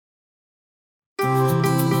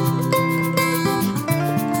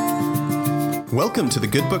Welcome to the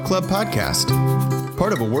Good Book Club podcast,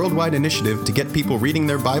 part of a worldwide initiative to get people reading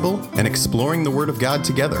their Bible and exploring the Word of God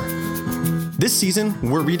together. This season,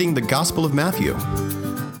 we're reading the Gospel of Matthew.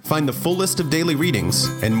 Find the full list of daily readings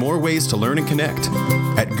and more ways to learn and connect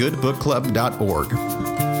at goodbookclub.org.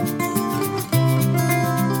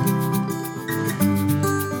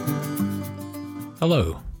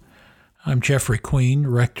 Hello, I'm Jeffrey Queen,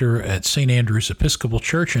 rector at St. Andrew's Episcopal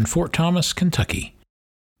Church in Fort Thomas, Kentucky.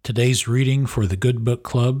 Today's reading for the Good Book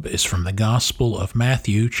Club is from the Gospel of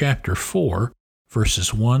Matthew, chapter 4,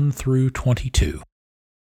 verses 1 through 22.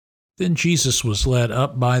 Then Jesus was led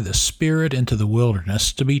up by the Spirit into the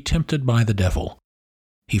wilderness to be tempted by the devil.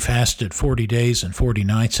 He fasted 40 days and 40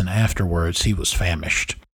 nights, and afterwards he was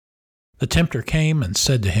famished. The tempter came and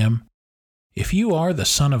said to him, "If you are the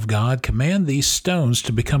Son of God, command these stones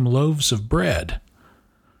to become loaves of bread."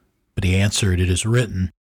 But he answered, "It is written,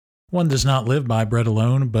 one does not live by bread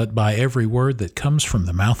alone, but by every word that comes from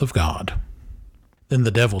the mouth of God." Then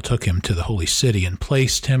the devil took him to the holy city and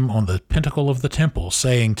placed him on the pinnacle of the temple,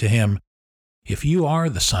 saying to him, "If you are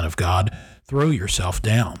the Son of God, throw yourself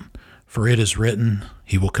down, for it is written,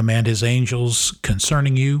 He will command His angels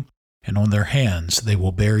concerning you, and on their hands they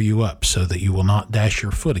will bear you up, so that you will not dash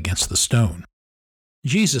your foot against the stone."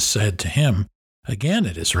 Jesus said to him, "Again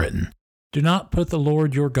it is written, do not put the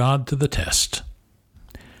Lord your God to the test."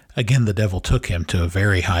 Again the devil took him to a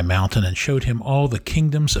very high mountain and showed him all the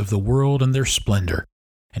kingdoms of the world and their splendor.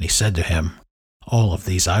 And he said to him, "All of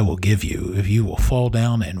these I will give you, if you will fall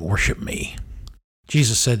down and worship me."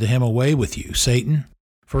 Jesus said to him, "Away with you, Satan,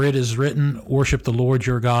 for it is written, worship the Lord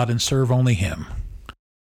your God and serve only Him."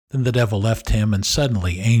 Then the devil left him, and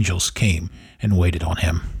suddenly angels came and waited on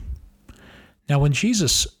him. Now when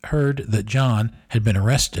Jesus heard that John had been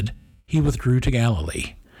arrested, he withdrew to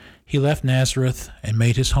Galilee. He left Nazareth and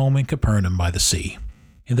made his home in Capernaum by the sea,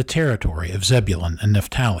 in the territory of Zebulun and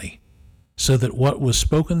Naphtali, so that what was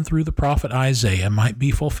spoken through the prophet Isaiah might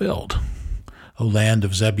be fulfilled. O land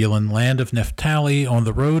of Zebulun, land of Naphtali, on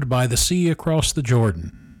the road by the sea across the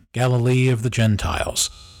Jordan, Galilee of the Gentiles.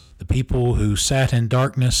 The people who sat in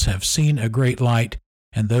darkness have seen a great light,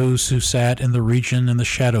 and those who sat in the region in the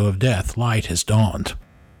shadow of death, light has dawned.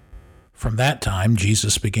 From that time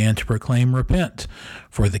Jesus began to proclaim, "Repent,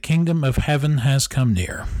 for the kingdom of heaven has come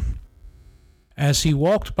near." As he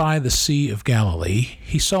walked by the Sea of Galilee,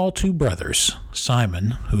 he saw two brothers,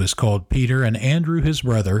 Simon, who is called Peter, and Andrew his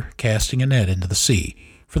brother, casting a net into the sea,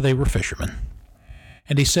 for they were fishermen.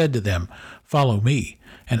 And he said to them, "Follow me,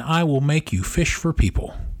 and I will make you fish for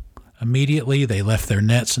people." Immediately they left their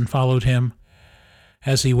nets and followed him.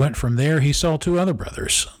 As he went from there, he saw two other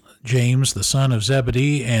brothers, James the son of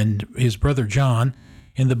Zebedee and his brother John,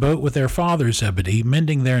 in the boat with their father Zebedee,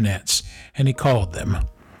 mending their nets, and he called them.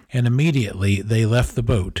 And immediately they left the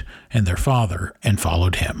boat and their father and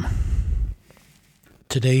followed him.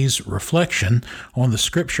 Today's reflection on the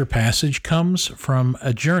scripture passage comes from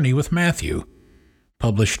A Journey with Matthew,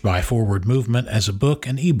 published by Forward Movement as a book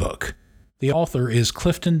and ebook. The author is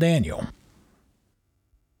Clifton Daniel.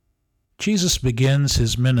 Jesus begins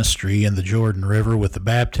his ministry in the Jordan River with the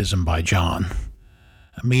baptism by John.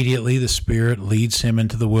 Immediately the Spirit leads him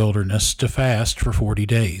into the wilderness to fast for 40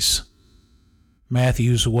 days.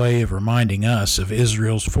 Matthew's way of reminding us of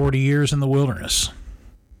Israel's 40 years in the wilderness.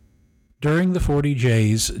 During the 40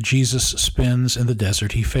 days Jesus spends in the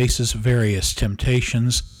desert, he faces various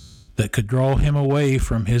temptations that could draw him away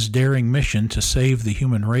from his daring mission to save the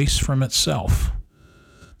human race from itself.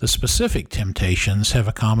 The specific temptations have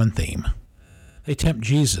a common theme. They tempt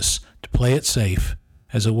Jesus to play it safe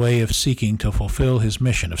as a way of seeking to fulfill his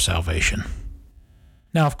mission of salvation.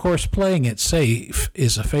 Now, of course, playing it safe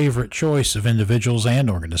is a favorite choice of individuals and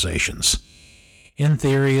organizations. In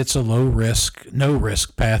theory, it's a low-risk,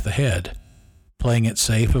 no-risk path ahead. Playing it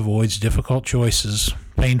safe avoids difficult choices,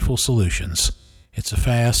 painful solutions. It's a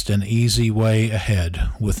fast and easy way ahead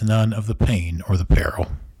with none of the pain or the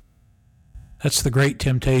peril. That's the great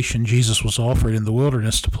temptation Jesus was offered in the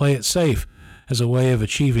wilderness, to play it safe as a way of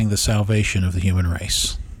achieving the salvation of the human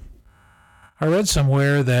race. I read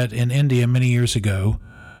somewhere that in India many years ago,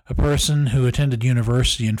 a person who attended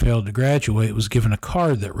university and failed to graduate was given a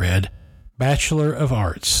card that read, "Bachelor of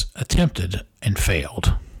Arts, attempted and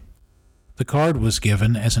failed." The card was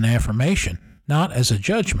given as an affirmation, not as a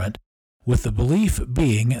judgment, with the belief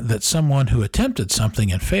being that someone who attempted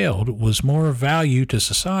something and failed was more of value to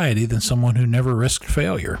society than someone who never risked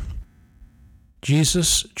failure.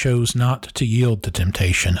 Jesus chose not to yield to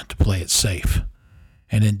temptation to play it safe,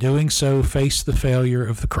 and in doing so faced the failure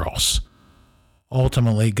of the cross.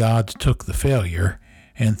 Ultimately, God took the failure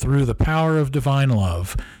and through the power of divine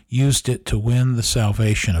love used it to win the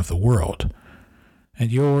salvation of the world,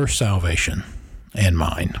 and your salvation and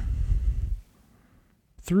mine.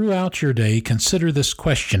 Throughout your day, consider this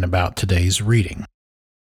question about today's reading.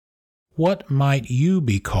 What might you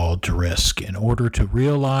be called to risk in order to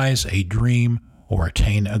realize a dream or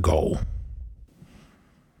attain a goal?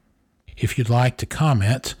 If you'd like to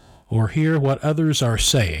comment or hear what others are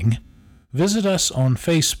saying, visit us on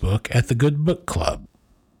Facebook at the Good Book Club.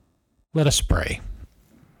 Let us pray.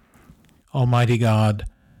 Almighty God,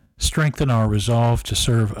 strengthen our resolve to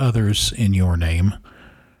serve others in your name.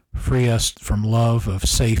 Free us from love of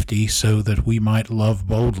safety so that we might love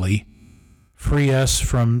boldly. Free us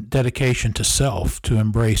from dedication to self to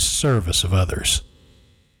embrace service of others.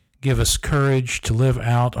 Give us courage to live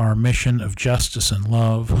out our mission of justice and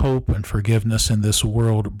love, hope and forgiveness in this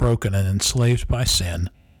world broken and enslaved by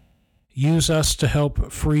sin. Use us to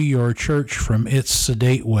help free your church from its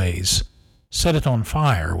sedate ways. Set it on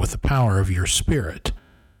fire with the power of your Spirit,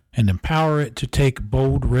 and empower it to take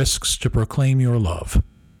bold risks to proclaim your love.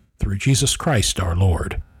 Through Jesus Christ our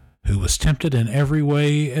Lord, who was tempted in every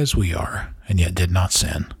way as we are, and yet did not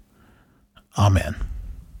sin. Amen.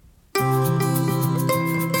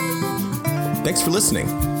 Thanks for listening.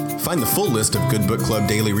 Find the full list of Good Book Club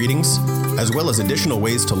daily readings, as well as additional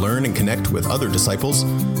ways to learn and connect with other disciples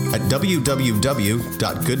at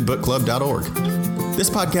www.goodbookclub.org. This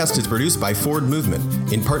podcast is produced by Forward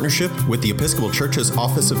Movement in partnership with the Episcopal Church's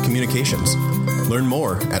Office of Communications. Learn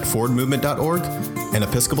more at forwardmovement.org and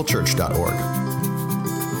episcopalchurch.org.